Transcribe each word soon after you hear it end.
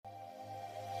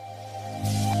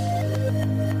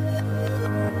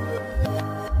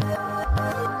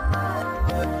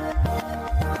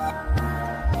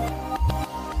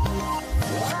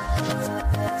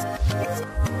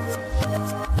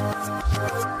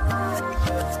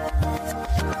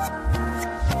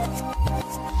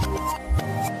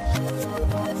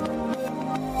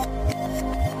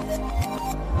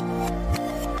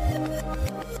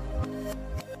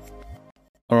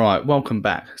Right, welcome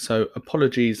back. So,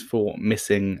 apologies for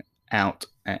missing out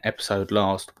an episode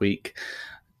last week.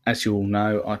 As you all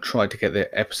know, I tried to get the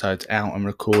episodes out and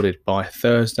recorded by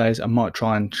Thursdays. I might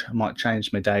change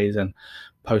my days and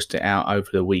post it out over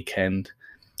the weekend.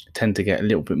 I tend to get a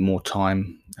little bit more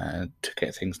time to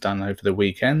get things done over the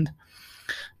weekend.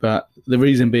 But the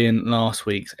reason being last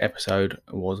week's episode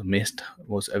was missed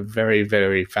was a very,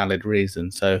 very valid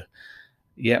reason. So,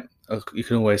 yep, you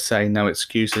can always say no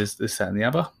excuses, this, that, and the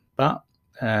other. But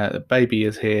the baby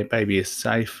is here, baby is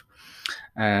safe.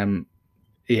 Yeah,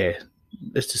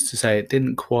 it's just to say it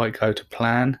didn't quite go to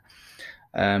plan.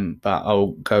 But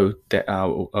I'll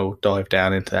dive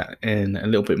down into that in a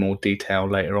little bit more detail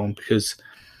later on because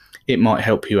it might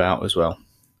help you out as well.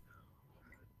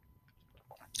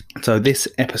 So this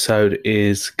episode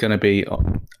is going to be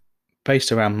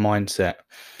based around mindset.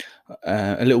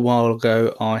 A little while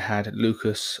ago, I had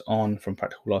Lucas on from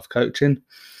Practical Life Coaching,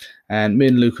 and me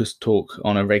and Lucas talk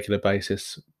on a regular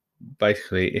basis.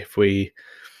 Basically, if we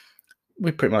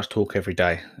pretty much talk every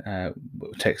day,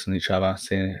 texting each other,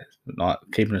 seeing like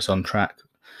keeping us on track,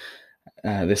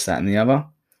 this, that, and the other.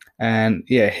 And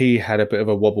yeah, he had a bit of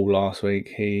a wobble last week.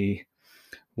 He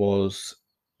was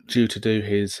due to do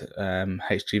his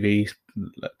HGV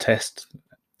test,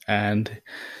 and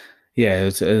yeah,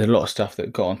 there's a lot of stuff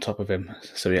that got on top of him.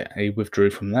 So yeah, he withdrew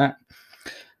from that.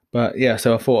 But yeah,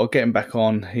 so I thought I'll get him back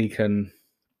on. He can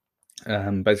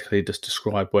basically just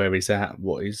describe where he's at,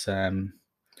 what's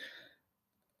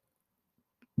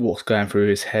going through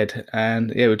his head,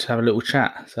 and yeah, we'll just have a little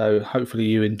chat. So hopefully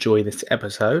you enjoy this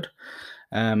episode.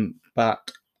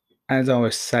 But as I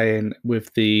was saying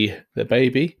with the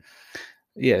baby,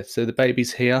 yeah, so the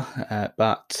baby's here,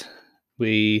 but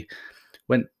we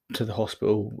went to the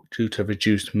hospital due to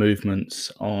reduced movements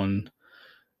on,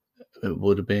 it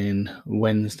would have been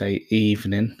Wednesday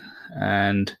evening,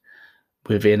 and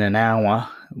within an hour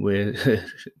we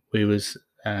was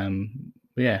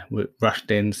we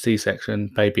rushed in,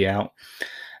 C-section, baby out,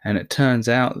 and it turns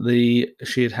out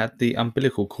she had the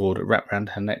umbilical cord wrapped around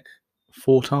her neck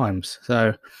 4 times.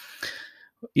 So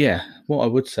yeah, what I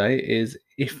would say is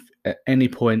if at any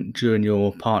point during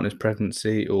your partner's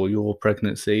pregnancy or your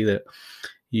pregnancy that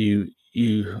you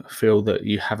feel that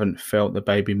you haven't felt the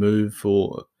baby move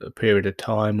for a period of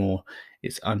time, or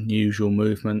it's unusual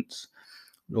movements,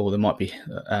 or there might be,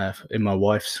 in my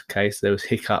wife's case, there was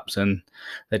hiccups and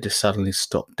they just suddenly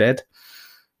stopped dead.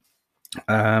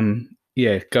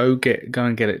 Yeah, go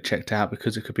and get it checked out,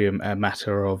 because it could be a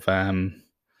matter of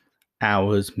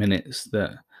hours, minutes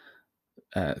that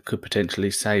could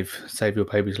potentially save your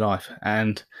baby's life.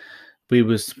 And we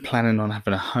was planning on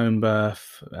having a home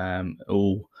birth.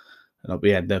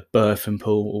 We had the birthing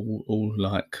pool all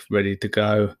like ready to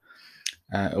go.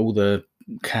 All the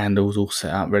candles all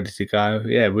set up, ready to go.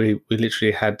 Yeah, we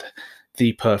literally had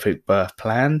the perfect birth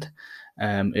planned.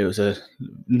 It was a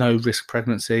no risk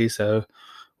pregnancy, so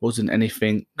wasn't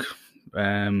anything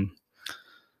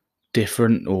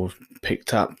different or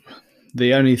picked up.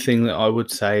 The only thing that I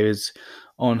would say is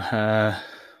on her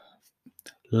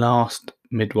last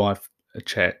midwife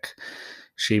check,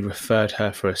 she referred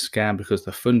her for a scan because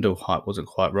the fundal height wasn't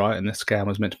quite right, and the scan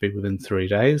was meant to be within 3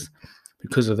 days.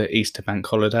 Because of the Easter bank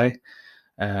holiday,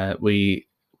 we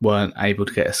weren't able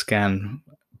to get a scan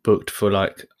booked for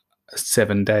like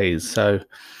 7 days. So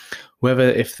whether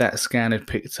if that scan had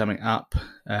picked something up,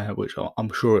 which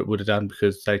I'm sure it would have done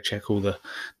because they check all the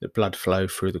blood flow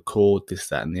through the cord, this,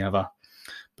 that, and the other.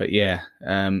 But yeah,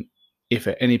 if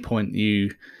at any point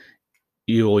you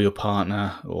or your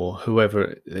partner or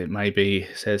whoever it may be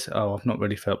says, "Oh, I've not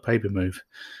really felt baby move,"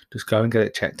 just go and get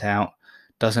it checked out.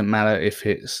 Doesn't matter if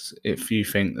you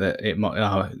think that it might,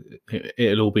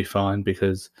 it'll all be fine,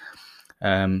 because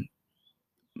it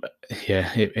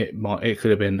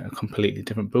could have been a completely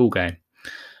different ball game.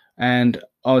 And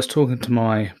I was talking to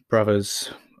my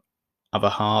brother's other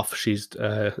half. She's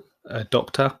a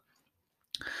doctor,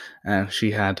 and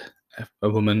she had a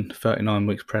woman 39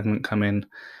 weeks pregnant come in,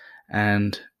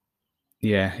 and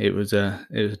yeah, it was a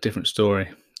different story.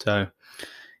 So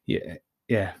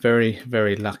yeah, very,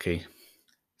 very lucky.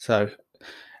 So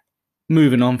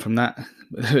moving on from that,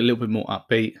 a little bit more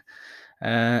upbeat.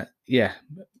 Yeah,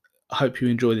 I hope you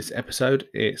enjoy this episode.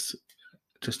 It's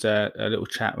just a little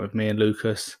chat with me and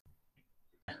Lucas.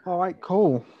 All right,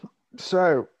 cool.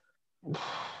 So,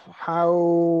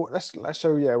 so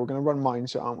yeah, we're going to run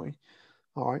mindset, aren't we?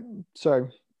 All right. So,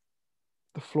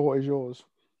 the floor is yours.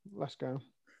 Let's go.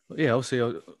 Yeah, obviously,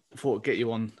 I thought I'd get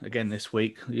you on again this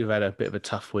week. You've had a bit of a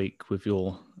tough week with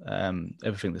your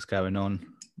everything that's going on,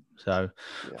 so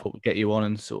I thought we'd get you on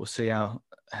and sort of see how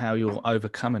how you're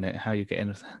overcoming it, how you're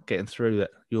getting through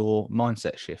that, your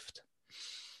mindset shift.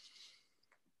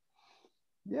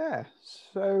 Yeah.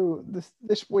 So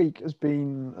this week has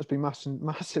been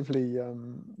massively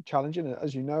challenging,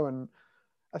 as you know, and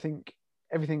I think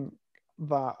everything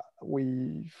that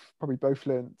we've probably both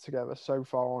learned together so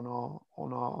far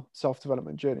on our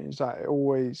self-development journey is that it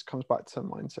always comes back to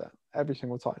mindset every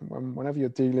single time. Whenever you're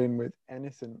dealing with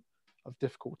anything of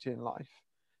difficulty in life,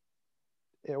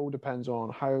 it all depends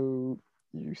on how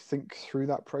you think through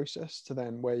that process to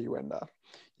then where you end up.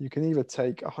 You can either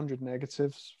take 100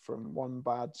 negatives from one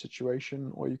bad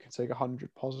situation, or you can take 100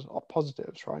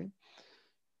 positives, right?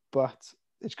 But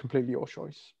it's completely your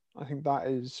choice. I think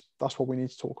that's what we need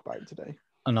to talk about today.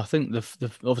 And I think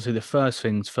the obviously the first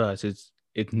things first is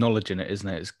acknowledging it, isn't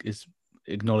it? It's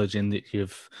acknowledging that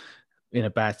you've in a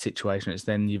bad situation. It's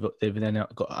then they've then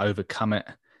got to overcome it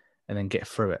and then get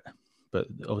through it. But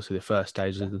obviously the first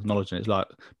stage is acknowledging it. It's like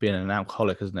being an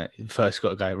alcoholic, isn't it? You first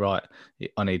got to go, right,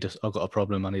 I've got a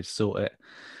problem, I need to sort it,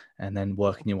 and then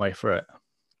working your way through it.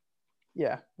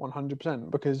 Yeah,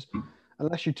 100%. Because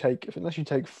unless you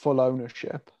take full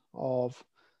ownership of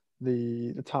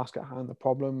the task at hand, the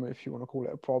problem, if you want to call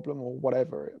it a problem, or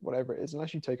whatever it is,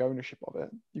 unless you take ownership of it,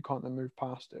 you can't then move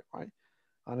past it, right?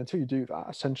 And until you do that,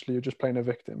 essentially you're just playing a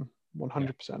victim,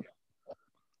 100%.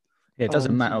 Yeah, it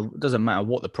doesn't matter. It doesn't matter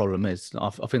what the problem is. I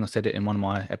think I said it in one of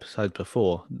my episodes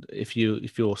before. If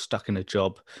you're stuck in a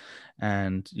job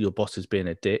and your boss is being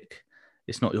a dick,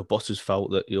 it's not your boss's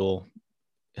fault that you're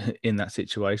in that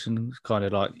situation. It's kind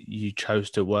of like you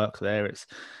chose to work there. It's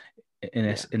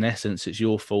in essence, it's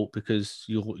your fault because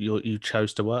you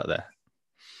chose to work there.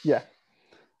 Yeah,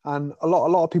 and a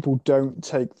lot of people don't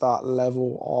take that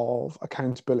level of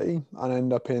accountability and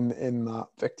end up in that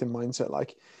victim mindset.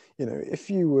 Like, if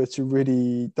you were to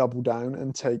really double down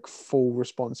and take full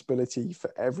responsibility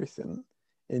for everything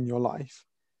in your life,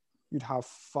 you'd have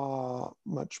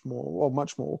much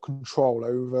more control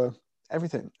over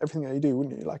everything that you do,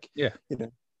 wouldn't you? Like, yeah,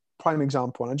 prime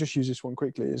example, and I just use this one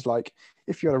quickly, is like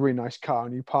if you had a really nice car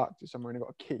and you parked it somewhere and it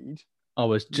got keyed. I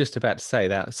was just about to say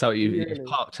that. So you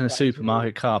parked in a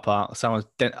supermarket car park, someone's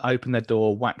opened their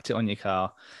door, whacked it on your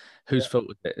car. Whose fault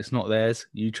was it? It's not theirs.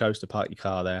 You chose to park your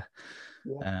car there.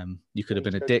 Yeah. You could have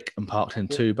been a dick and parked in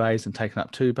 2 bays and taken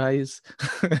up 2 bays.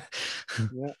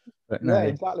 Yeah. But no,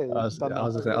 Exactly. I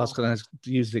was going to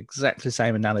use exactly the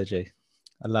same analogy.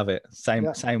 I love it.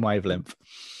 Same wavelength.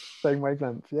 Same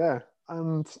wavelength. Yeah.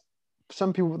 And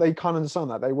some people, they can't understand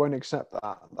that. They won't accept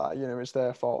that it's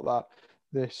their fault that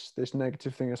this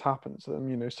negative thing has happened to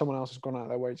them. Someone else has gone out of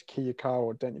their way to key your car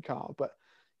or dent your car. But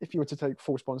if you were to take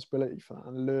full responsibility for that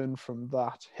and learn from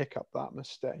that hiccup, that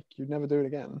mistake, you'd never do it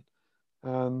again.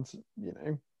 And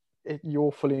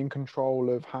you're fully in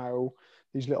control of how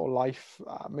these little life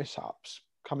mishaps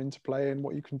come into play and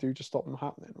what you can do to stop them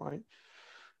happening, right?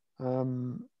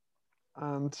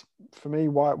 And for me,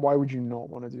 why would you not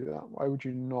want to do that? Why would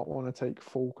you not want to take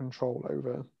full control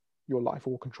over your life,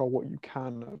 or control what you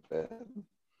can of it,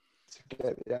 to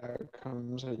get the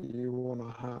outcomes that you want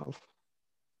to have?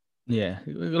 Yeah,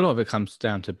 a lot of it comes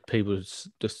down to people. It's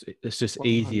just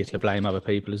easier to blame other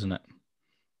people, isn't it?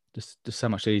 Just so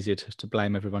much easier to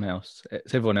blame everyone else.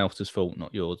 It's everyone else's fault,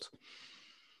 not yours.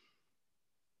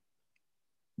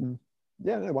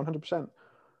 Yeah, no, 100%.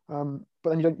 But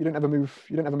then you don't ever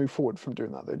move forward from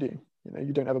doing that, though, do you?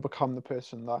 You don't ever become the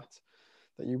person that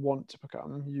you want to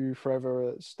become. You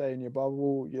forever stay in your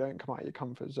bubble. You don't come out of your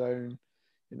comfort zone.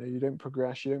 You don't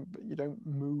progress. You don't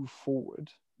move forward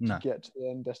to get to the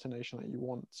end destination that you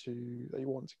want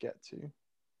to get to,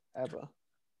 ever.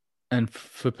 And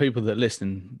for people that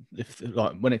listen, if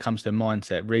like when it comes to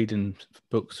mindset, reading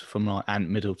books from like Ant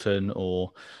Middleton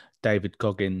or David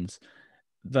Goggins,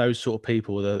 those sort of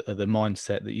people are the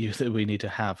mindset that we need to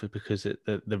have, because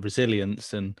the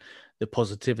resilience and the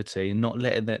positivity, not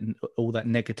letting all that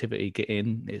negativity get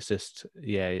in. It's just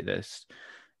that's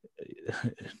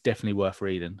definitely worth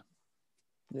reading.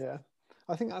 Yeah,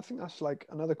 I think that's like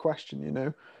another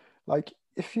question. Like,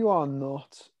 if you are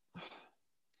not,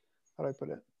 how do I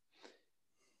put it?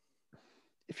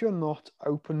 If you're not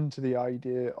open to the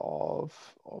idea of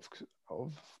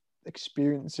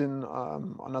experiencing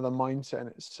another mindset in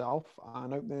itself,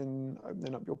 and opening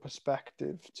up your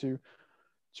perspective to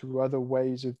other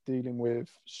ways of dealing with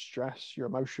stress, your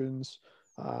emotions,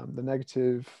 the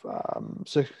negative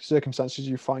circumstances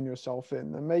you find yourself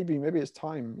in, then maybe it's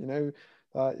time,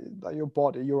 that your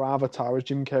body, your avatar, as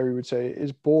Jim Carrey would say,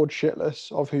 is bored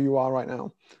shitless of who you are right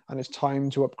now, and it's time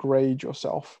to upgrade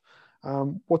yourself.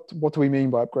 What do we mean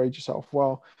by upgrade yourself?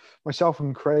 Well, myself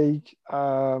and Craig,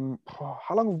 how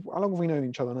long have we known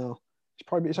each other now?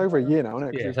 it's over a year now, isn't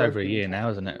it? Yeah, Because it's we've both over a been year now,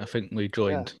 isn't it? I think we yeah.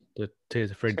 joined the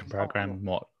Tears of Freedom Same time,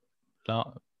 wasn't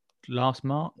program, last it?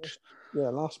 March? Yeah,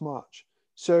 last March.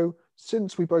 So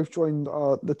since we both joined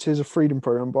the Tears of Freedom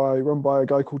program run by a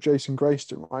guy called Jason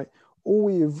Grayston, right? All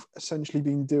we have essentially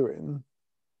been doing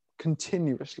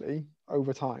continuously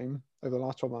over time, over the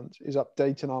last 12 months, is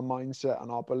updating our mindset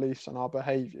and our beliefs and our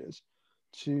behaviors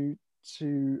to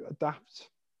adapt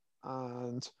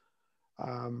and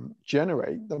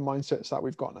generate the mindsets that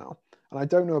we've got now. And I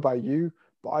don't know about you,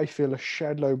 but I feel a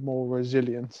shed load more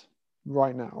resilient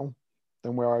right now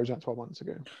than where I was at 12 months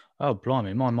ago. Oh,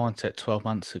 blimey. My mindset 12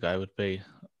 months ago would be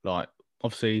like,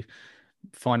 obviously,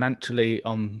 financially,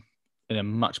 I'm in a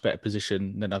much better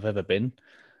position than I've ever been.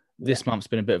 This month's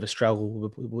been a bit of a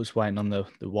struggle. We was waiting on the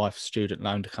wife's student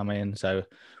loan to come in. So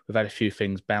we've had a few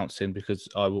things bouncing because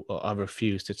I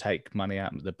refused to take money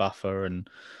out of the buffer. And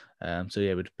so,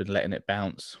 yeah, we've been letting it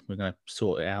bounce. We're going to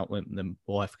sort it out when the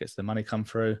wife gets the money come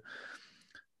through.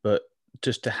 But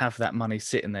just to have that money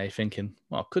sitting there thinking,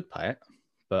 well, I could pay it,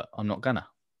 but I'm not gonna.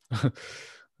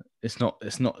 It's not,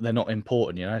 they're not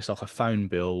important, you know. It's like a phone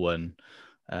bill and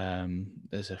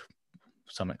there's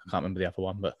something, I can't remember the other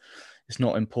one, but it's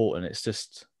not important. It's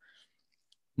just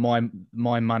my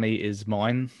money is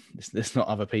mine. It's not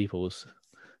other people's.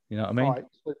 You know what I mean? All right.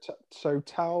 So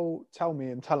tell me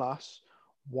and tell us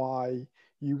why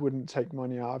you wouldn't take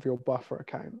money out of your buffer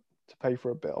account to pay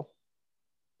for a bill.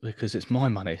 Because it's my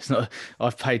money. It's not.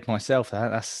 I've paid myself that.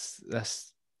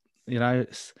 That's you know.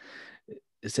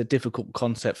 It's a difficult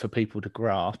concept for people to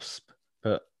grasp,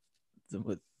 but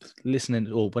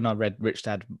listening, or when I read Rich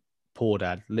Dad Poor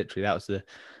Dad, literally that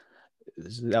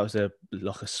was a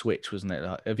like a switch, wasn't it?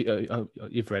 Like,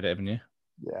 you've read it, haven't you?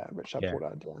 Yeah, Rich Dad Yeah. Poor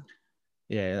Dad. Yeah.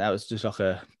 Yeah, that was just like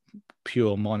a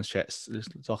pure mindset.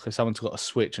 It's like if someone's got a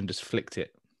switch and just flicked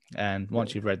it, and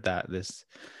once you've read that, there's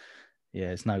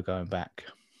no going back.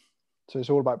 So it's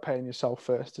all about paying yourself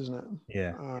first, isn't it?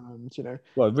 Yeah. And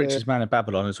Well, Richest Man in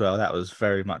Babylon as well. That was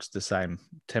very much the same.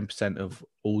 10% of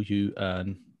all you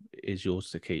earn is yours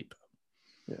to keep.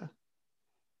 yeah,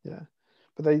 yeah.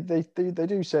 But they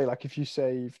do say, like, if you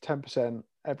save 10%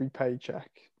 every paycheck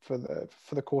for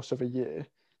the course of a year,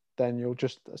 then you'll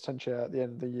just essentially at the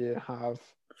end of the year have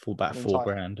For about an four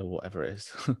entire grand or whatever it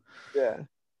is. yeah.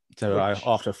 So Which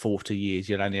after 40 years,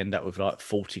 you'll only end up with like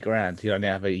 40 grand. You only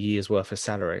have a year's worth of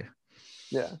salary.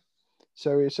 yeah.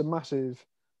 So it's a massive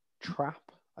trap.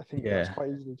 I think that's Yeah. quite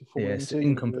easy to fall Yeah. It's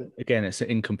into. again, it's an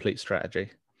incomplete strategy.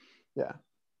 Yeah,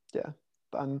 yeah.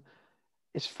 And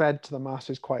it's fed to the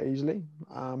masses quite easily.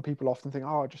 People often think,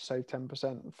 oh, I'll just save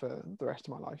 10% for the rest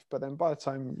of my life. But then by the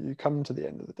time you come to the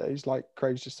end of the days, like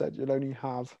Craig just said, you'll only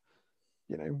have,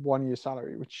 1 year's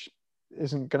salary, which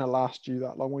isn't going to last you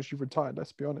that long once you've retired,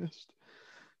 let's be honest.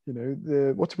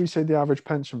 What do we say the average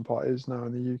pension pot is now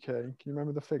in the UK? Can you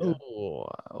remember the figure? Oh,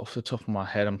 off the top of my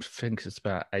head, I think it's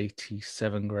about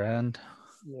 87 grand.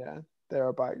 Yeah,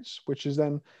 thereabouts, which is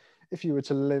then, if you were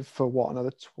to live for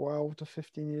another 12 to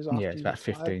 15 years Yeah, after it's you about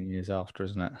retired, 15 years after,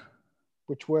 isn't it?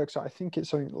 which works out, I think it's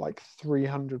something like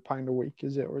 £300 a week,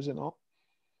 is it, or is it not?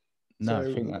 No, So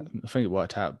I think it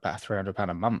worked out about £300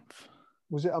 a month.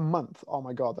 was it a month? Oh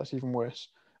my God, that's even worse.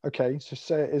 Okay, so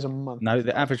say it is a month. No,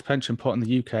 the average pension pot in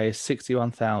the UK is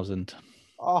 61,000.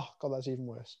 Oh God, that's even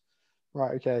worse.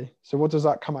 Right, okay. So what does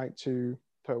that come out to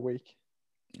per week?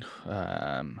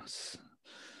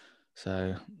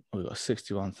 So we've got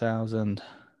 61,000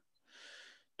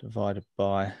 divided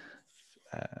by.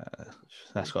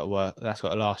 That's got to work. That's got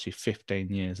to last you 15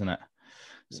 years, isn't it?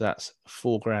 So that's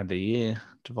 £4 grand a year.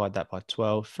 Divide that by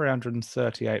 12,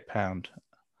 £338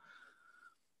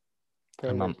 Per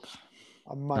a week. month.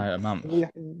 A month. No, a month.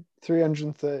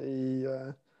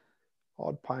 330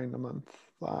 odd pound a month.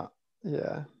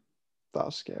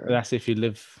 That's scary. That's if you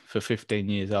live for 15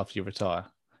 years after you retire.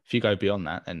 If you go beyond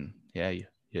that, then yeah.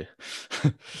 You're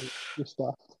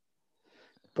stuffed.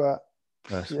 But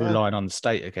It's yeah, relying on the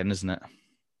state again, isn't it?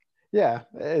 yeah,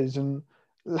 it is. And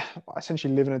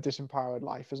essentially living a disempowered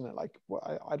life, isn't it? Like,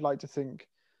 I'd like to think,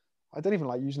 I don't even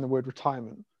like using the word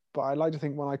retirement, but I like to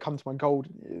think when I come to my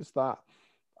golden years that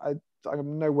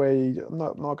I'm no way, I'm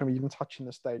not going to be even touching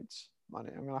the state's money.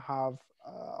 I'm going to have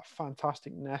a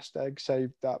fantastic nest egg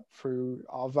saved up through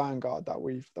our Vanguard that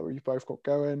we've both got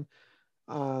going,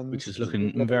 and Which is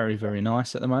looking very, very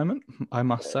nice at the moment, I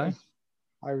must say.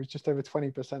 I was just over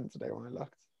 20% today when I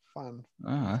looked. Fun.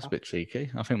 Oh, that's a bit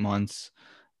cheeky. I think mine's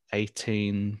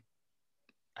 18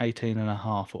 and a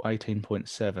half or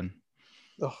 18.7.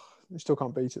 Oh, you still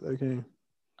can't beat it though, can you?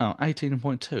 Oh,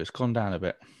 18.2. It's gone down a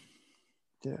bit.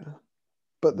 Yeah.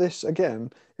 But this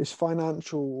again is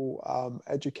financial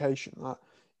education that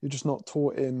you're just not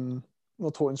taught in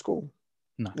not taught in school.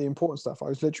 No. The important stuff. I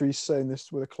was literally saying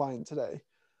this with a client today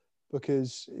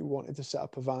because he wanted to set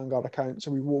up a Vanguard account.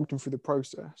 So we walked him through the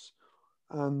process,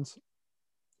 and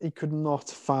he could not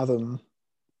fathom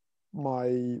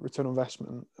my return on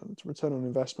investment. And return on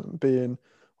investment being,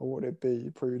 or what would it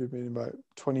be? Probably would have been about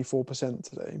 24%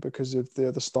 today because of the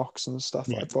other stocks and stuff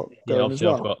that I've got going as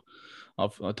well. I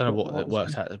don't know what it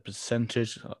works out the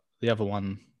percentage. The other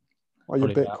one, oh, your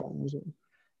Bitcoin, was it?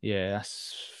 Yeah,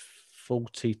 that's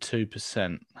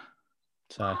 42%.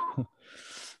 So,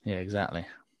 yeah, exactly.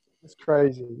 It's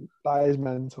crazy. That is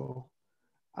mental.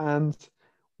 And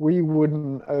we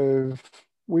wouldn't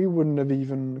have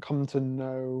even come to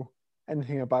know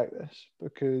anything about this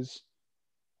because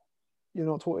you're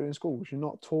not taught it in schools. You're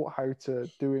not taught how to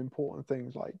do important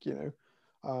things like,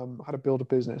 how to build a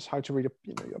business, how to read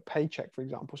your paycheck, for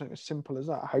example, something as simple as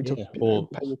that, how to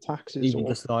pay your taxes, even or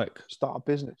just like start a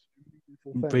business,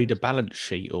 read a balance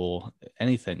sheet or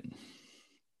anything.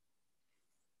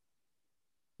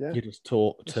 Yeah, you're just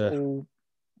taught to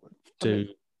do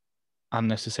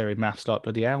unnecessary maths like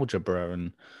bloody algebra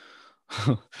and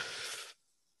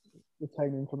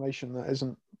retain information that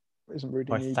isn't really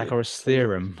needed. Pythagoras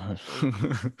theorem.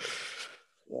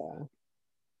 Yeah.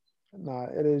 No,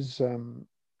 it is.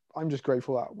 I'm just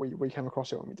grateful that we came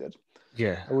across it when we did.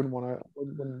 Yeah. I wouldn't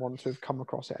want to have come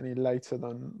across it any later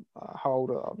than how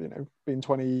old being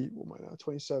 20,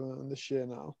 27 this year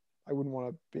now. I wouldn't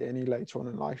want to be any later on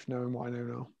in life knowing what I know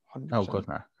now. 100%. Oh God,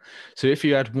 no. So if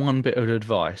you had one bit of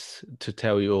advice to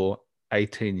tell your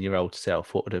 18-year-old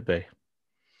self, what would it be?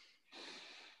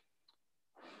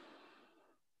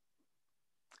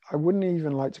 I wouldn't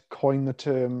even like to coin the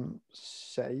term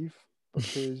save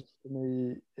because for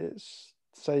me, it's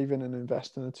saving and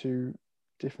investing are two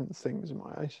different things in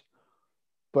my eyes.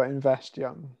 But invest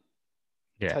young.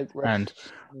 Yeah. Take risks and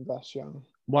invest young.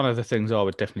 One of the things I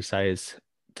would definitely say is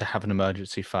to have an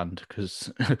emergency fund because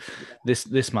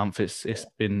this month it's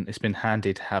been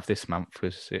handy to have this month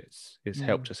because it's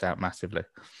helped us out massively.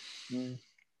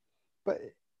 But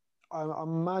I'm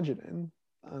imagining,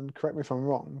 and correct me if I'm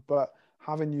wrong, but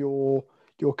having your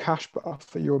cash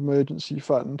buffer, your emergency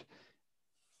fund,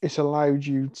 it's allowed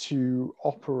you to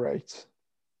operate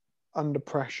under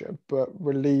pressure but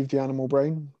relieve the animal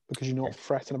brain because you're not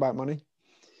fretting about money.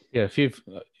 Yeah, if you've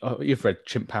read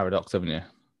Chimp Paradox, haven't you?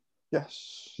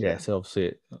 Yes. Yeah, so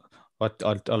obviously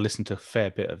I listened to a fair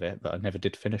bit of it, but I never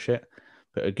did finish it.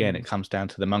 But again, it comes down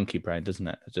to the monkey brain, doesn't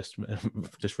it? It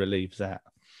just relieves that.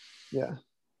 Yeah,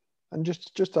 and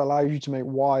just allows you to make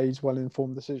wise,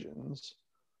 well-informed decisions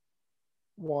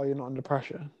while you're not under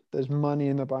pressure. There's money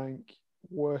in the bank.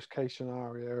 Worst case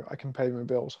scenario, I can pay my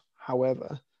bills.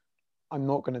 However, I'm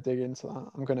not going to dig into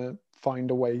that. I'm going to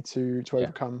find a way to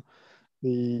overcome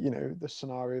the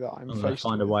scenario that I'm faced with.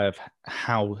 Find a way of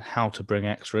how to bring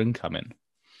extra income in.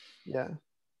 Yeah.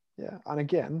 And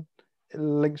again, it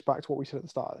links back to what we said at the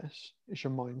start of this. It's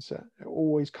your mindset. It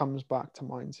always comes back to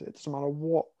mindset. It doesn't matter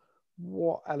what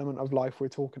element of life we're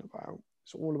talking about.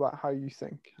 It's all about how you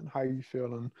think and how you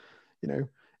feel. And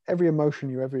every emotion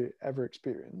you ever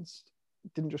experienced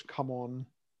didn't just come on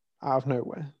out of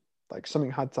nowhere. Like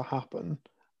something had to happen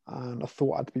and a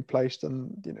thought had to be placed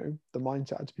and the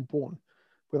mindset had to be born.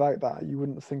 Without that, you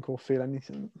wouldn't think or feel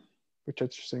anything, which I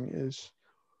just think is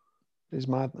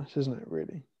madness, isn't it?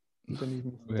 Really, you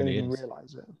don't even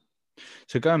realize it.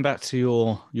 So going back to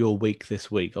your week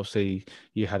this week, obviously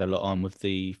you had a lot on with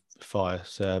the fire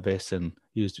service, and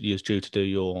you was due to do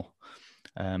your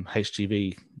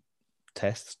HGV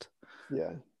test.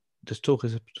 Yeah. Just talk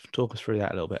us through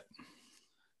that a little bit.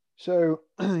 So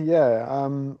yeah,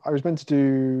 I was meant to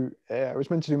do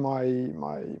my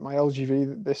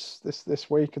LGV this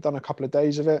week. I've done a couple of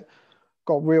days of it.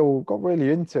 Got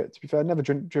really into it. To be fair, I've never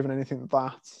driven anything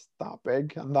that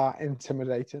big and that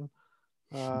intimidating.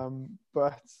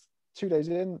 But 2 days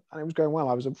in, and it was going well.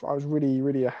 I was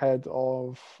really ahead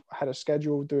of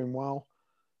schedule, doing well.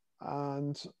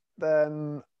 And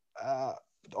then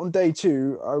on day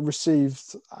 2, I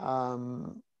received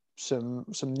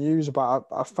some news about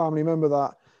a family member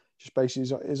that just basically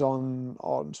is on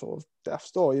sort of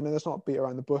death's door. There's not a beat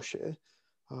around the bush here.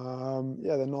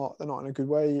 They're not in a good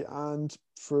way. And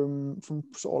from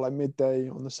sort of like midday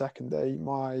on the second day,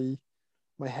 my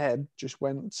head just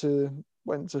went to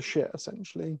shit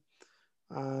essentially,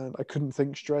 and I couldn't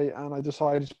think straight. And I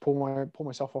decided to pull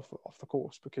myself off the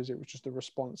course because it was just a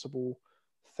responsible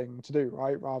thing to do,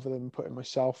 right? Rather than putting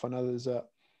myself and others at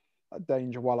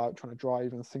danger while out trying to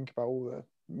drive and think about all the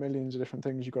millions of different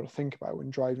things you've got to think about when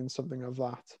driving something of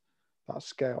that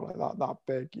scale, like that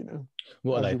big,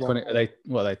 What are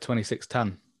they? 26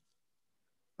 ton?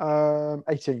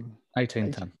 18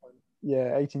 ton.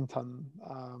 Yeah, 18 ton.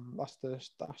 That's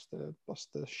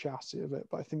the chassis of it.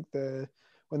 But I think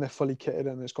when they're fully kitted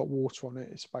and it's got water on it,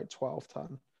 it's about 12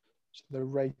 ton. So they're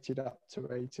rated up to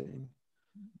 18.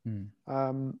 But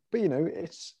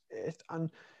and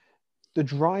the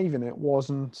drive in it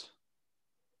wasn't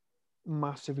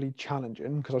massively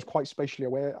challenging because I was quite spatially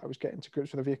aware. I was getting to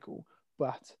grips with the vehicle,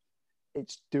 but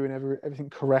it's doing everything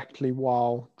correctly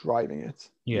while driving it.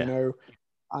 Yeah.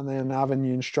 And then having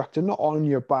your instructor not on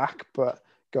your back, but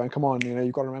going, come on,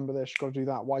 you've got to remember this, you've got to do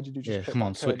that. Why did you just Yeah, hit come that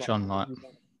on, curb? switch on, like.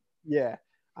 Yeah.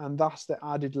 And that's the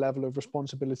added level of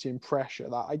responsibility and pressure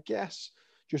that I guess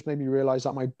just made me realize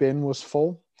that my bin was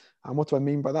full. And what do I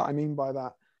mean by that? I mean by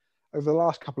that over the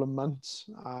last couple of months,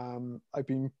 I've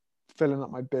been filling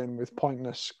up my bin with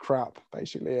pointless crap,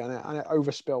 basically, and it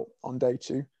overspilt on day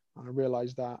 2. And I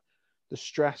realized that the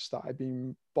stress that I'd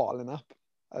been bottling up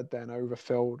had then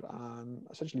overfilled and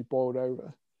essentially boiled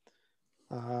over.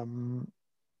 And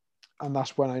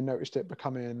that's when I noticed it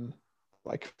becoming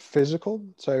like physical.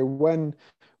 So when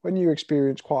you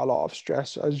experience quite a lot of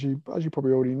stress, as you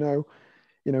probably already know,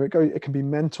 it can be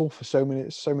mental for so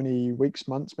many weeks,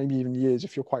 months, maybe even years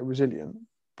if you're quite resilient.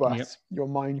 But Yep. your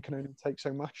mind can only take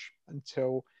so much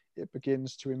until it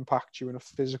begins to impact you in a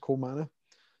physical manner.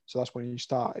 So that's when you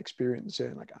start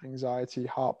experiencing like anxiety,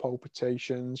 heart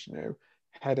palpitations,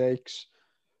 headaches,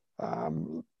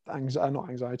 not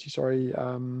anxiety, sorry,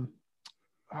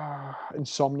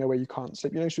 insomnia where you can't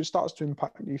sleep. So it starts to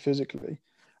impact you physically.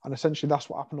 And essentially that's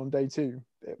what happened on day 2.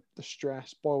 The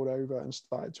stress boiled over and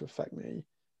started to affect me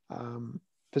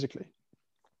physically,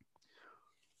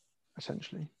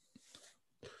 essentially.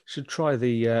 Should try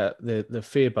the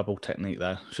fear bubble technique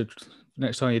though. Should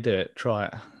next time you do it, try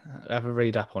it. Have a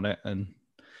read up on it and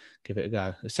give it a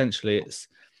go. Essentially, it's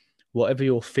whatever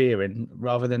you're fearing,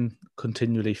 rather than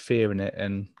continually fearing it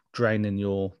and draining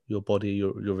your body,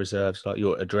 your reserves, like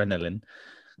your adrenaline.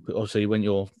 But also, when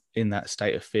you're in that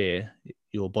state of fear,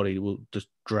 your body will just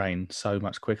drain so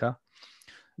much quicker.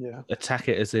 Yeah. Attack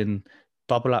it as in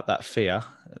bubble up that fear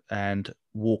and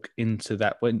walk into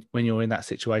that when you're in that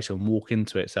situation, walk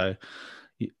into it. So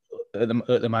at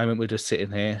the moment we're just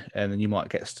sitting here and then you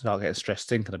might start getting stressed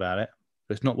thinking about it,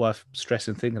 but it's not worth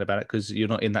stressing thinking about it because you're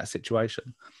not in that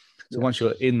situation. So Yes. once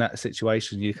you're in that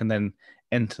situation, you can then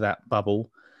enter that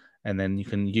bubble and then you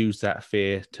can use that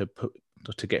fear to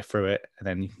get through it, and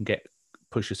then you can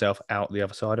push yourself out the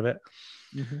other side of it.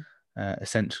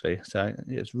 Essentially. So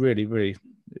it's really, really,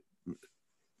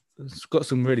 it's got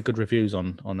some really good reviews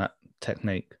on that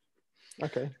technique.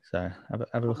 Okay. So have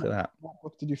a look at that. What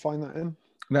book did you find that in?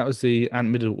 That was the Ant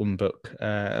Middleton book.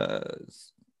 I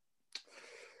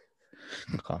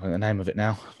can't think the name of it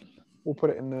now. We'll put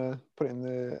it in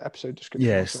the episode description.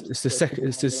 Yes, it's the second.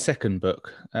 It's the second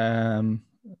book.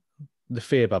 The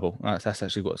Fear Bubble. That's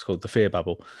actually what it's called. The Fear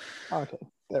Bubble. Okay,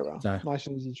 there we are. So, nice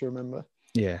and easy to remember.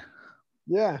 Yeah.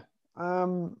 Yeah.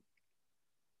 And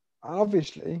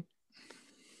obviously,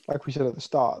 like we said at the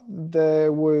start,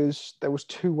 there was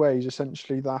 2 ways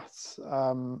essentially that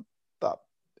that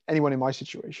anyone in my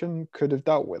situation could have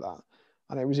dealt with that,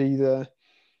 and it was either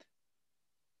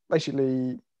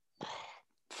basically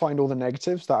find all the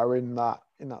negatives that are in that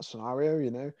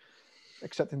scenario,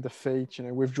 accepting defeat,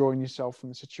 withdrawing yourself from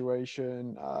the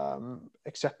situation,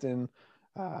 accepting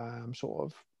sort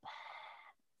of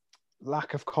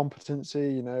lack of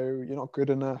competency, you're not good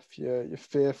enough, you're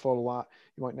fearful that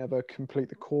you might never complete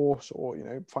the course, or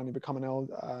finally become an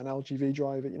LGV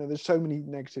driver. There's so many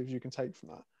negatives you can take from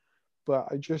that, but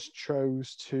I just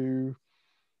chose to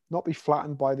not be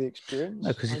flattened by the experience. No,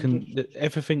 because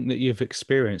everything that you've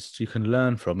experienced, you can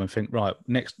learn from and think, right,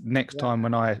 next time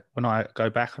when I go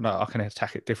back and I can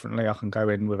attack it differently, I can go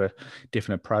in with a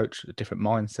different approach, a different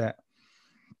mindset.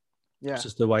 Yeah, it's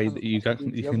just the way that you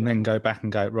can then go back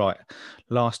and go, right,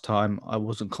 last time I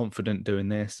wasn't confident doing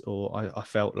this, or I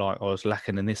felt like I was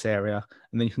lacking in this area,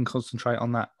 and then you can concentrate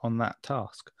on that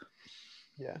task.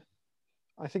 Yeah.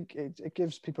 I think it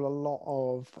gives people a lot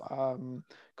of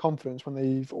confidence when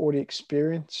they've already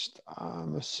experienced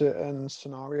a certain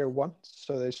scenario once,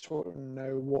 so they sort of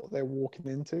know what they're walking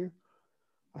into.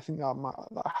 I think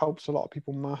that helps a lot of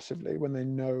people massively when they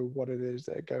know what it is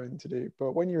they're going to do.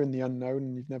 But when you're in the unknown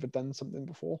and you've never done something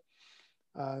before,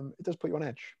 it does put you on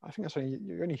edge. I think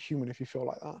you're only human if you feel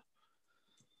like that.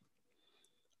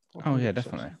 100%. Oh yeah,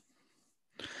 definitely.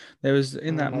 There was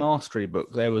in that mastery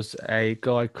book. There was a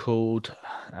guy called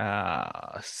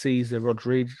Cesar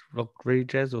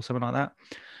Rodriguez or something like that,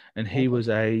 and he was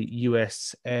a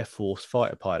U.S. Air Force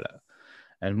fighter pilot.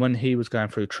 And when he was going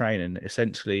through training,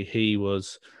 essentially he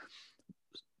was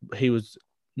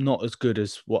not as good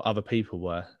as what other people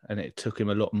were, and it took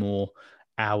him a lot more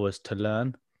hours to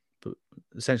learn. But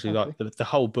essentially, Okay. like the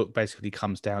whole book basically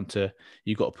comes down to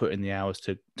you got to put in the hours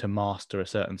to master a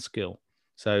certain skill.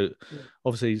 So Yeah.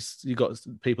 obviously you got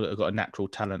people that have got a natural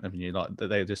talent, and you like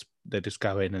they just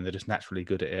go in and they're just naturally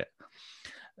good at it.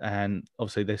 And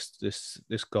obviously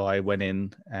this guy went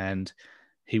in and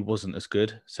he wasn't as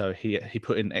good, so he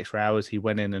put in extra hours. He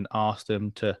went in and asked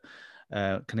them to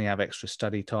can he have extra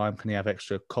study time, can he have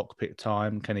extra cockpit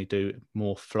time, can he do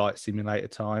more flight simulator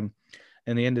time,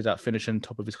 and he ended up finishing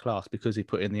top of his class because he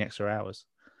put in the extra hours.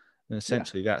 And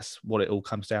essentially that's what it all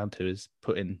comes down to, is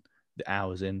putting the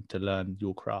hours in to learn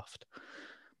your craft.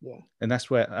 Yeah. And that's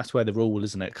where the rule,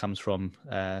 isn't it, comes from.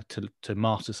 To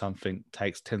master something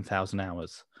takes 10,000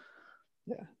 hours.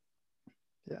 Yeah.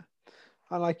 Yeah.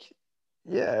 And like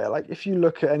if you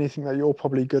look at anything that you're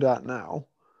probably good at now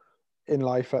in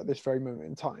life at this very moment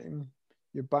in time,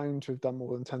 you're bound to have done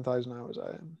more than 10,000 hours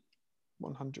at it.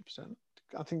 100%.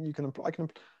 I think you can apply.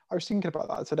 I was thinking about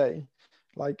that today.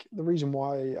 Like the reason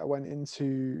why I went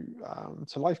into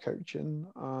to life coaching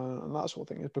and that sort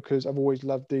of thing is because I've always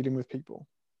loved dealing with people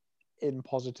in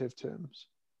positive terms,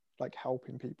 like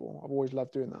helping people. I've always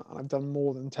loved doing that, and I've done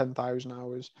more than 10,000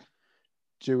 hours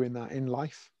doing that in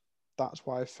life. That's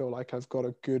why I feel like I've got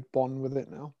a good bond with it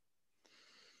now.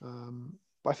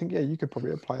 But I think, yeah, you could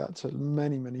probably apply that to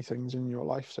many, many things in your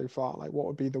life so far. Like, what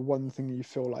would be the one thing you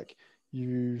feel like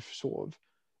you've sort of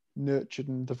nurtured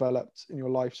and developed in your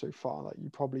life so far that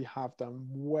you probably have done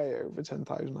way over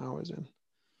 10,000 hours in?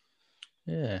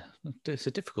 Yeah, it's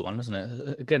a difficult one, isn't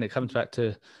it? Again, it comes back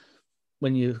to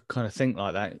when you kind of think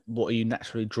like that, what are you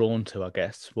naturally drawn to, I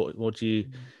guess? What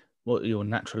are your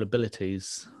natural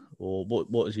abilities, or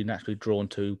what is you naturally drawn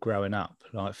to growing up?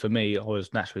 Like for me, I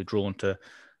was naturally drawn to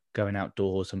going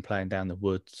outdoors and playing down the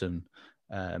woods and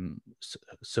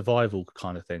survival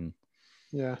kind of thing.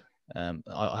 Yeah.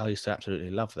 I used to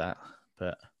absolutely love that,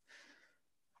 but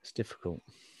it's difficult.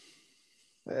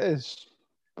 It is.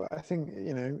 But I think,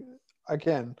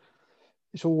 again,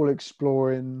 it's all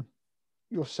exploring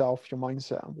yourself, your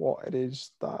mindset, and what it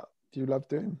is that you love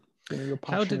doing. Your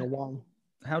How passion, did your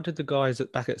why. the guys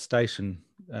back at station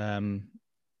not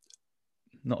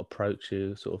approach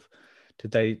you? Sort of,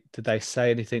 did they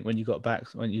say anything when you got back,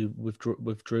 when you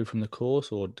withdrew from the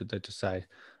course, or did they just say?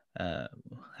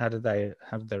 How did they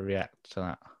react to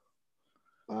that?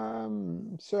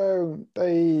 So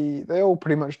they all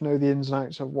pretty much know the ins and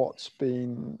outs of what's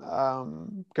been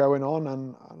going on,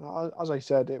 and as I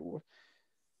said,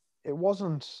 it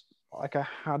wasn't like I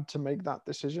had to make that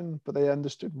decision, but they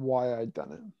understood why I'd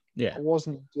done it. Yeah. I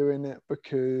wasn't doing it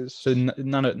because So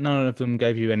none of them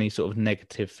gave you any sort of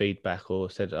negative feedback or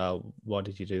said, "Oh, why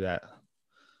did you do that?"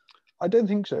 I don't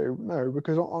think so. No,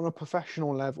 because on a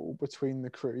professional level between the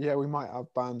crew, yeah, we might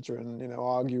have banter and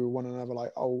argue with one another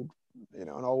like an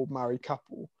old married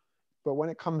couple. But when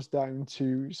it comes down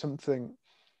to something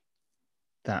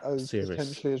That as serious.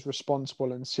 potentially as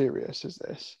responsible and serious as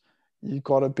this, you've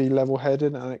got to be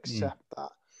level-headed and Mm. accept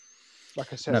that. Like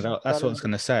I No, said, that's what I was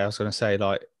going to say. I was going to say,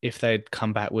 like, if they'd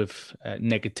come back with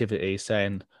negativity,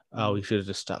 saying, "Oh, you should have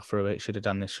just stuck through it. Should have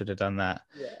done this. Should have done that,"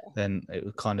 yeah, then it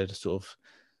would kind of just sort of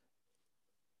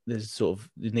yeah,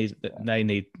 they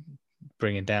need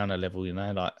bringing down a level,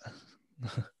 like.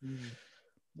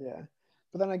 yeah.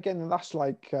 But then again, that's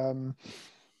like the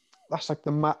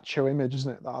macho image,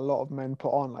 isn't it? That a lot of men put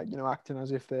on, like acting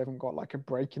as if they haven't got like a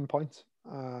breaking point,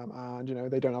 and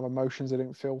they don't have emotions, they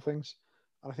don't feel things.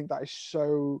 And I think that is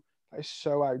so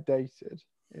outdated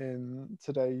in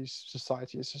today's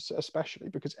society, especially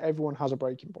because everyone has a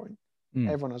breaking point. Mm.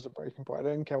 Everyone has a breaking point. I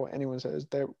don't care what anyone says.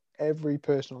 Every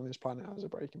person on this planet has a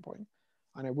breaking point,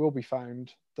 and it will be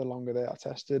found the longer they are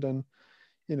tested. And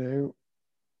you know,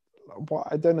 what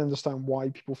I don't understand why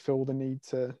people feel the need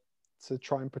to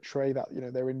try and portray that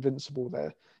they're invincible,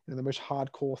 they're the most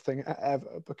hardcore thing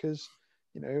ever, because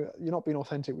you're not being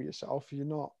authentic with yourself. You're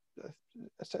not,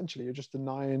 essentially you're just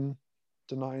denying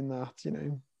that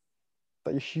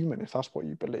that you're human, if that's what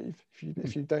you believe.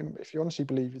 If you honestly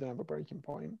believe you don't have a breaking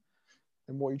point,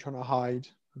 then what are you trying to hide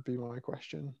would be my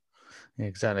question. Yeah,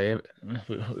 exactly.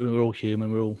 We're all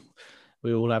human.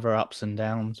 We all have our ups and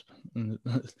downs, and,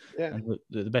 Yeah. and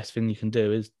the best thing you can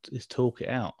do is talk it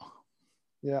out.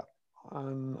 Yeah,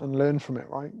 and learn from it,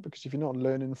 right? Because if you're not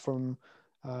learning from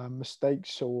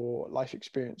mistakes or life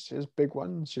experiences, big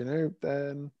ones,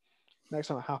 then next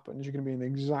time it happens, you're going to be in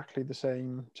exactly the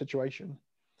same situation.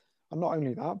 And not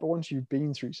only that, but once you've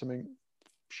been through something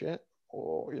shit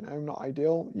or not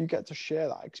ideal, you get to share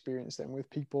that experience then with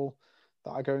people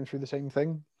that are going through the same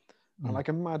thing. And like,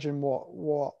 imagine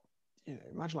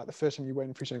imagine like the first time you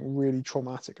went through something really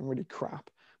traumatic and really crap,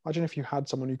 Imagine if you had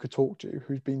someone you could talk to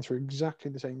who's been through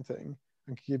exactly the same thing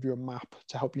and could give you a map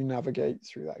to help you navigate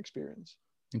through that experience.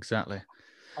 Exactly.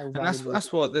 How And valuable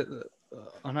that's what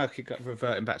I know I keep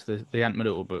reverting back to the Ant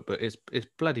Middle book, but it's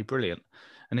bloody brilliant.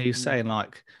 And he's saying,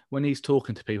 like, when he's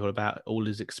talking to people about all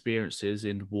his experiences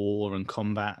in war and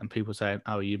combat, and people saying,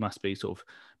 "Oh, you must be sort of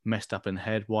messed up in the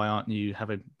head. Why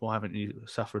haven't you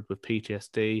suffered with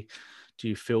PTSD? Do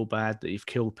you feel bad that you've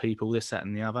killed people? This, that,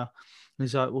 and the other?" And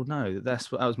he's like, "Well, no, that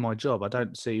was my job. I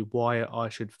don't see why I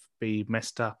should be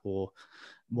messed up or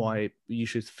why you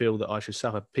should feel that I should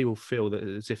suffer." People feel that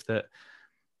as if that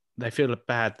they feel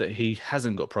bad that he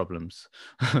hasn't got problems.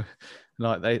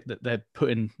 Like they're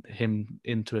putting him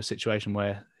into a situation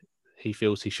where he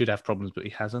feels he should have problems, but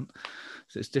he hasn't.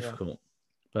 So it's difficult.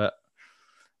 But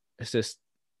it's just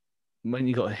when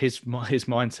you got his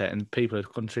mindset and people are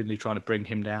continually trying to bring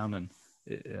him down, and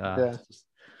it's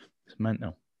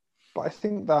mental. But I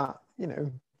think that,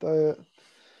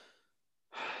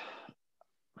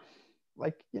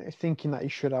 thinking that he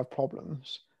should have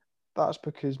problems, that's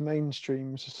because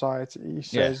mainstream society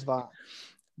says that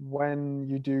when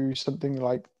you do something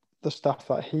like the stuff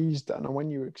that he's done, and when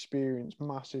you experience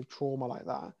massive trauma like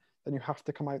that, then you have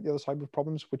to come out the other side with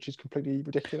problems, which is completely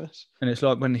ridiculous. And it's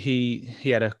like when he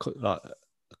had a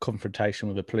confrontation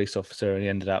with a police officer, and he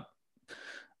ended up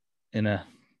in a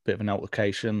bit of an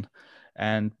altercation.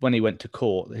 And when he went to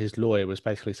court, his lawyer was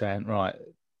basically saying, right,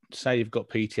 say you've got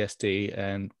PTSD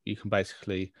and you can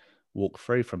basically walk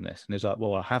free from this. And he's like,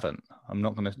 well, I haven't. I'm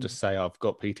not going to just say I've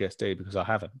got PTSD because I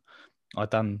haven't. I've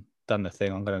done the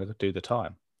thing. I'm going to do the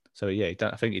time. So yeah,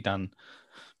 I think he done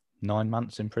 9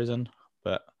 months in prison.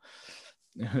 But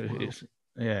that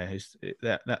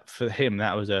for him,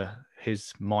 that was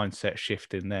his mindset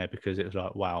shift in there, because it was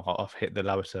like, wow, I've hit the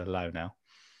lowest of the low now.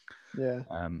 Yeah.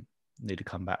 Need to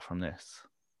come back from this.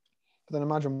 But then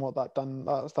imagine what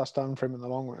that's done for him in the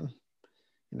long run.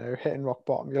 Hitting rock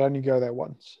bottom, you'll only go there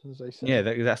once, as they say. Yeah,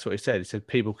 that's what he said. He said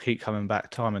people keep coming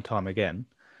back time and time again,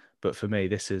 but for me,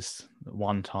 this is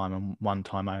one time and one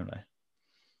time only.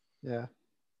 Yeah.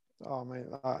 Oh, mate,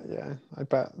 I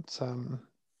bet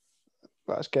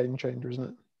that's game changer, isn't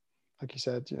it? Like you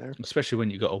said, especially when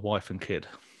you've got a wife and kid.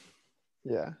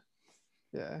 Yeah,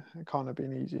 it can't have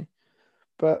been easy,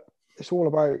 but it's all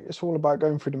about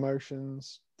going through the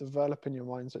motions, developing your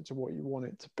mindset to what you want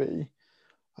it to be,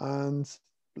 and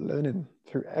learning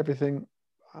through everything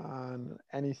and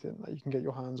anything that you can get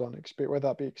your hands on, whether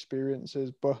that be experiences,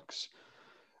 books,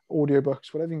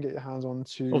 audiobooks, whatever you can get your hands on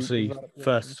to. Obviously,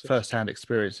 first-hand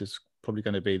experience is probably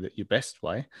going to be your best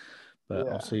way, but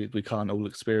obviously we can't all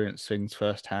experience things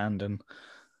firsthand, and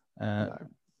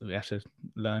we have to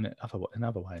learn it in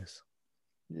other ways.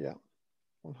 Yeah,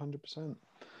 100%.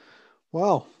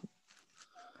 Well,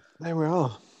 there we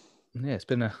are. Yeah, it's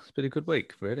been a good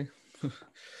week, really.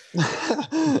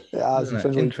 It has.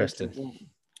 Interesting.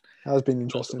 It has been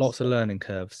interesting. Lots of learning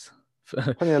curves.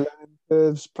 Plenty of learning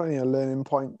curves, plenty of learning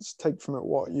points. Take from it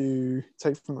what you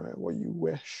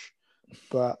wish,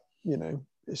 but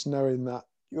it's knowing that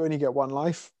you only get one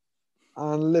life,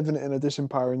 and living it in a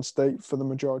disempowering state for the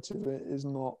majority of it is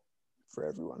not for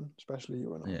everyone, especially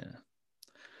you and I.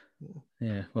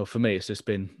 Yeah. Well, for me, it's just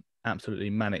been absolutely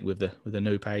manic with the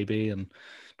new baby and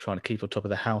trying to keep on top of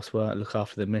the housework, look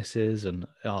after the missus, and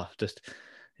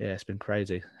it's been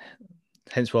crazy.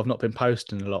 Hence why I've not been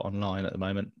posting a lot online at the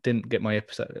moment. Didn't get my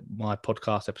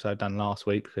podcast episode done last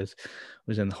week because I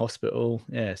was in the hospital.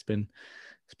 Yeah, it's been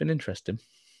interesting.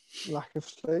 Lack of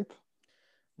sleep?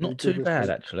 Not too bad,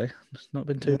 actually. It's not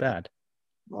been too bad.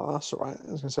 Oh, that's all right.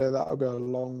 I was going to say that'll go a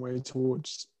long way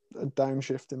towards a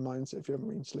downshift in mindset if you haven't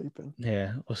been sleeping.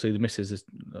 Yeah, obviously the missus is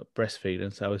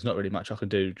breastfeeding, so there's not really much I can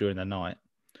do during the night.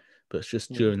 But it's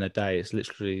just during the day, it's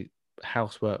literally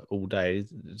housework all day.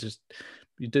 It's just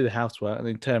you do the housework and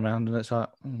then turn around and it's like,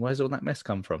 where's all that mess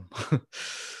come from?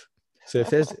 So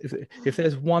if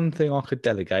there's one thing I could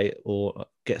delegate or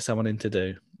get someone in to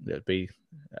do, it would be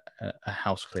a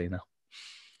house cleaner.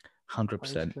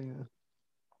 100%.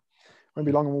 Won't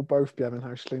be long and we'll both be having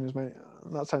house cleaners, mate.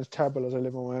 That sounds terrible as I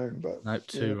live on my own, but nope,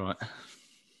 too right.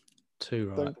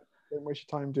 Don't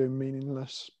waste your time doing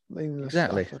meaningless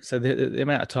exactly stuff. So the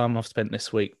amount of time I've spent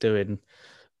this week doing,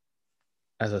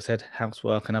 as I said,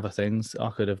 housework and other things, I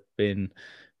could have been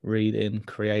reading,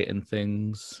 creating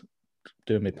things,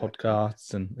 doing my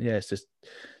podcasts, and it just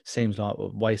seems like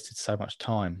I've wasted so much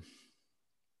time.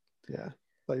 Yeah,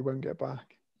 that you won't get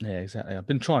back. Yeah, exactly. I've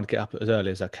been trying to get up as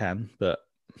early as I can, but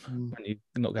when you're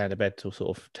not going to bed till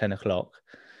sort of 10 o'clock,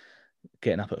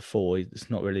 getting up at 4, it's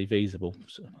not really feasible.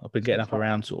 So I've been getting up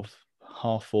around sort of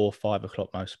 4:30, 5 o'clock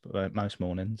most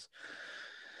mornings.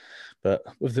 But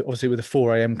obviously with the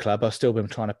 4 a.m. club, I've still been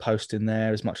trying to post in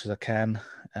there as much as I can,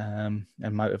 and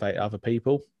motivate other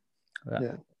people.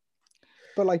 Yeah.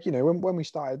 But like, when we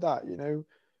started that,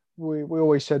 we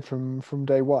always said from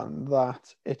day one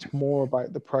that it's more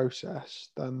about the process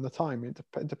than the time. It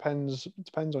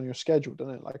depends on your schedule,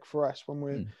 doesn't it? Like for us, when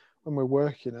we're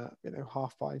working at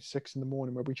 5:30, 6 in the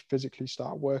morning, where we physically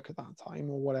start work at that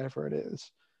time or whatever it is,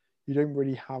 you don't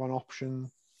really have an option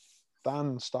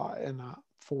than starting at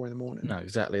 4 in the morning. No,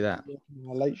 exactly that.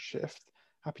 A late shift,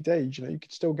 happy days. You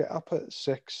could still get up at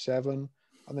 6, 7,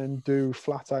 and then do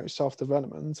flat out self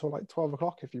development until like 12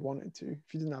 o'clock if you wanted to,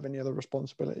 if you didn't have any other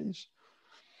responsibilities.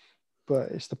 But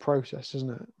it's the process,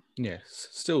 isn't it? Yes,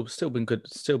 still been good.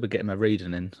 Still been getting my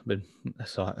reading in.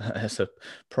 That's a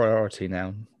priority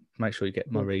now. Make sure you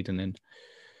get my reading in.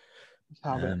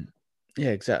 Yeah,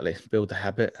 exactly. Build the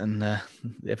habit, and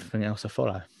everything else will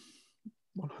follow.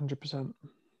 100%.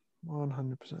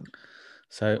 100%.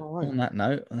 So on that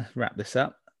note, let's wrap this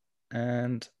up,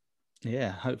 and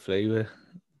yeah, hopefully we'll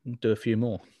do a few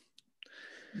more.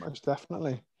 Most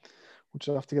definitely. We'll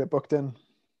just have to get it booked in.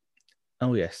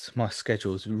 Oh yes, my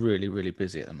schedule's really, really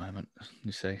busy at the moment.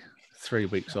 You see, 3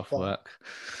 weeks off work.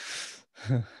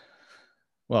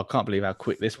 Well, I can't believe how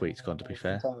quick this week's gone, to be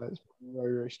fair. It's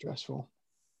very, very stressful.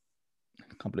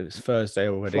 I can't believe it's Thursday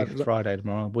already, Friday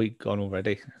tomorrow, week gone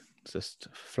already. It's just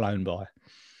flown by.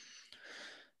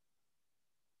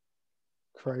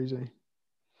 Crazy.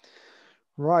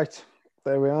 Right,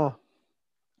 there we are.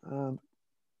 And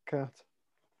Kat.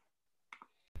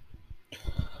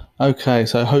 Okay,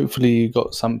 so hopefully you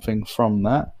got something from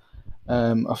that.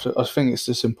 I think it's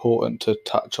just important to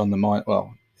touch on the mind.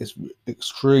 Well, it's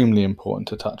extremely important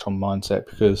to touch on mindset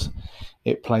because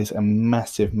it plays a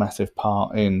massive, massive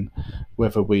part in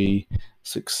whether we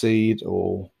succeed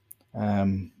or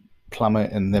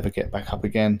plummet and never get back up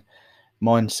again.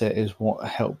 Mindset is what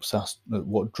helps us,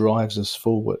 what drives us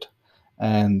forward.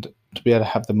 And to be able to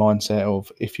have the mindset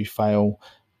of if you fail,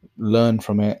 learn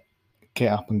from it,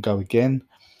 get up and go again,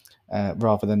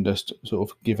 rather than just sort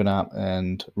of giving up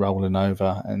and rolling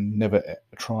over and never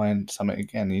trying something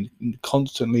again. You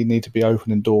constantly need to be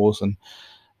opening doors and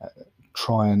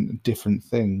trying different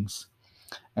things.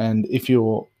 And if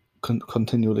you're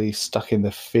continually stuck in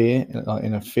the fear,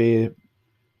 in a fear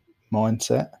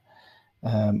mindset,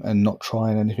 and not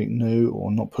trying anything new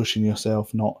or not pushing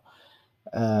yourself, not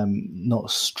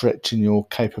stretching your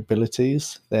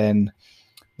capabilities, then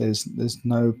there's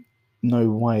no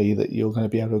way that you're going to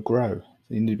be able to grow.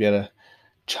 You need to be able to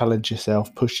challenge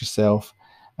yourself, push yourself,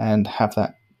 and have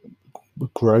that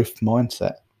growth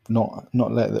mindset. Not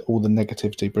let all the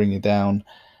negativity bring you down,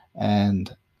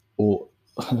 or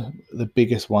the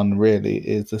biggest one really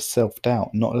is the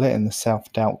self-doubt. Not letting the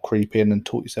self-doubt creep in and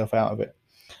talk yourself out of it.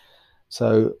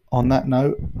 So on that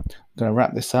note, I'm going to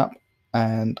wrap this up,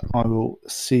 and I will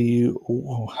see you,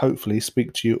 or hopefully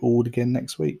speak to you all again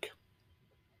next week.